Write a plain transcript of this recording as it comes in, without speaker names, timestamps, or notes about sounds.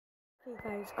Hey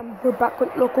guys, we're back with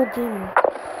local gaming.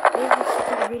 This is the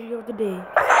second video of the day.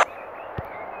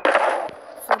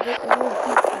 So the old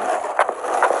pizza.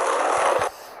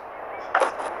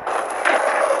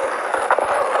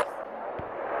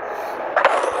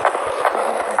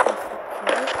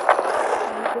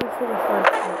 I'm going for the hard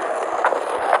part.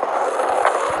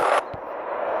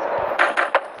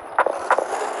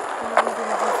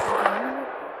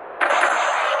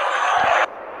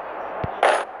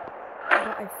 But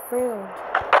I failed.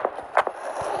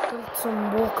 Did some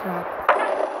bullcrap.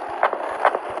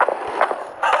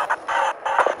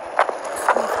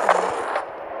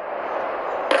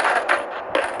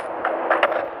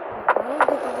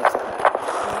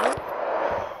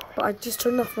 But I just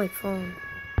turned off my phone.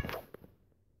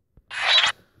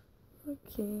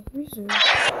 Okay, resume.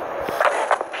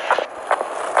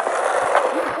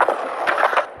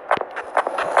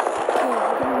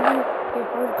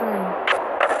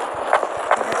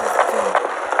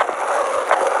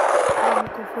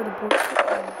 For the book.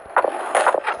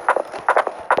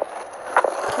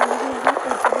 Can we do that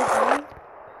until we're done?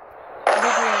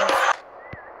 Videos.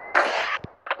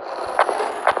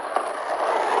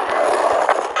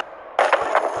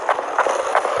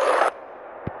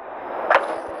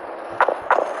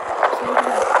 So we're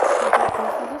gonna go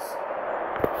for this.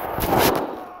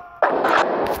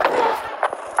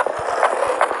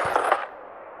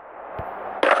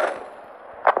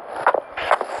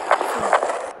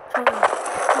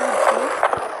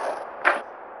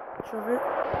 Trevor.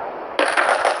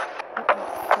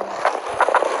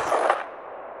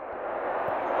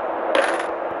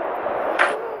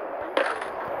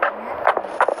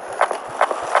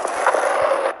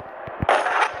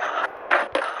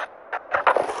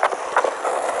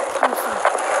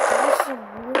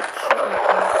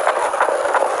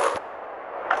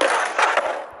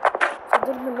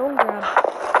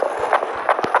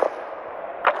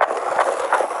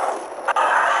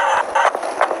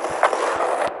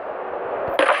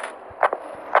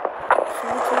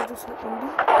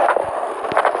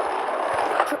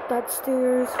 Jump that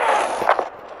stairs.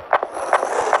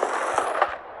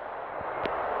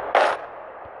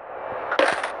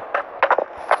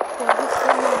 Yeah, this is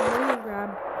a money grab.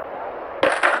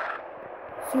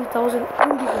 See, that was an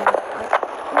indie grab.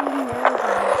 Indie money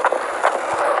grab.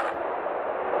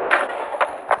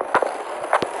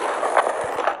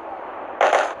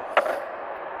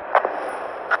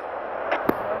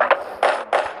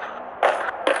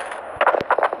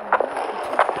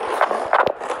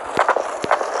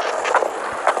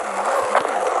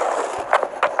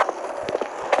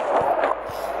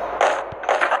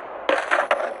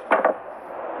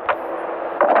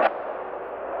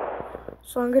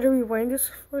 So I'm gonna rewind this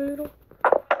for a little. So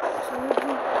I'm gonna do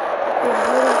a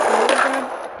little grab.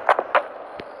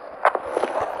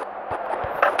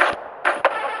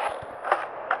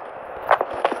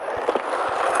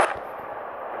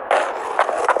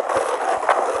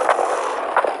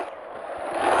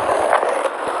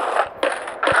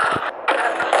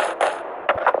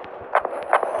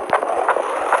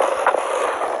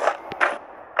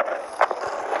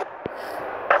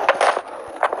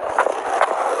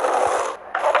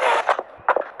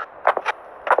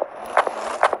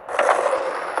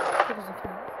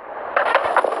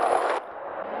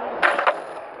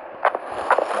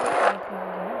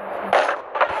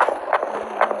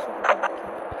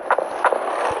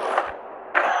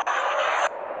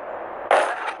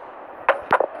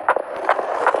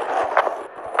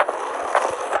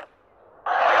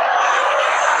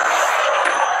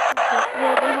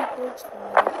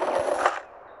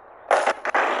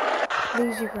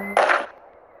 Lazy grab.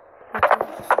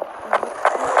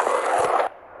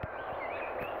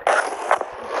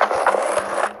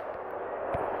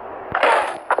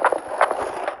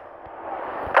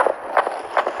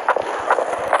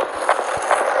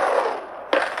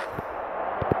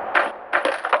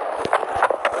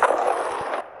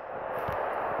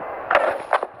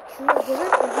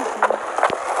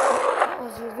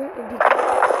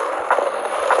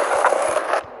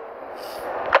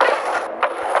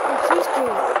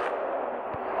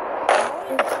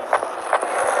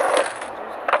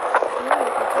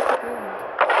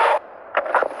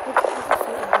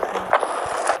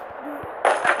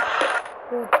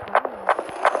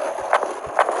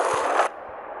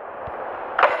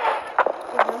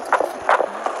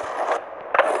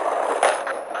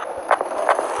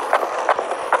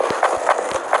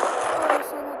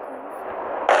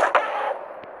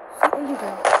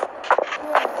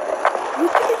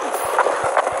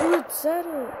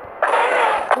 Settle.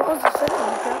 What was the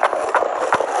settle?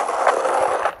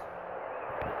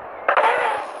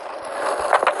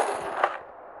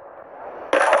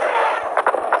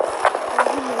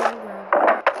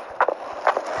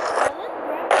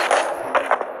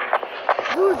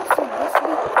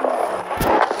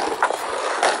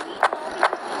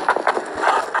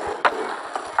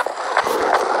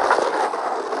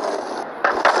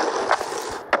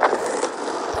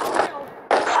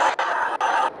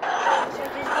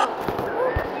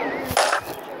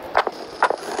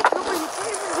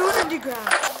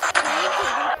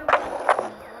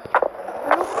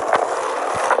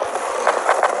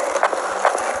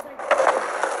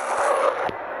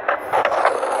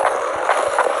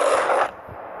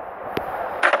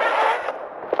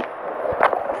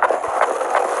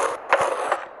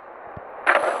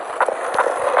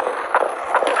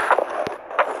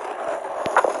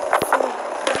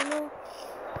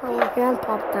 hand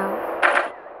popped out.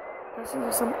 This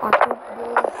is some awkward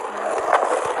bull crap.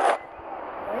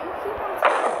 Why do you keep on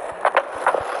saying that?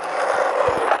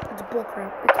 It's bull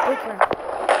crap. It's bull crap.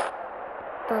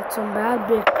 That's some bad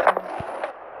big crap.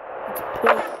 It's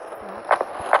big crap.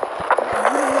 I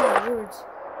don't know the words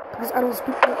because I don't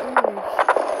speak no English.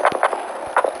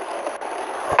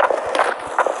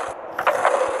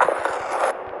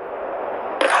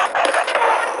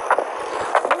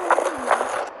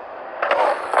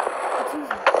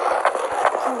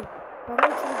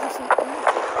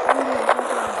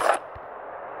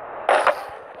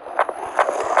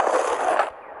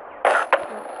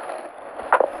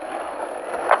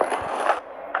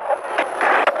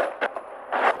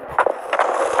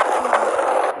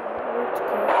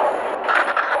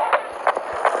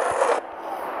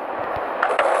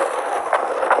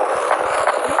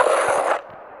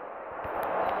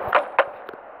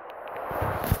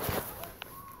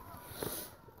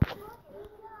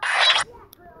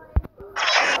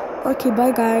 Okay,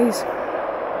 bye guys.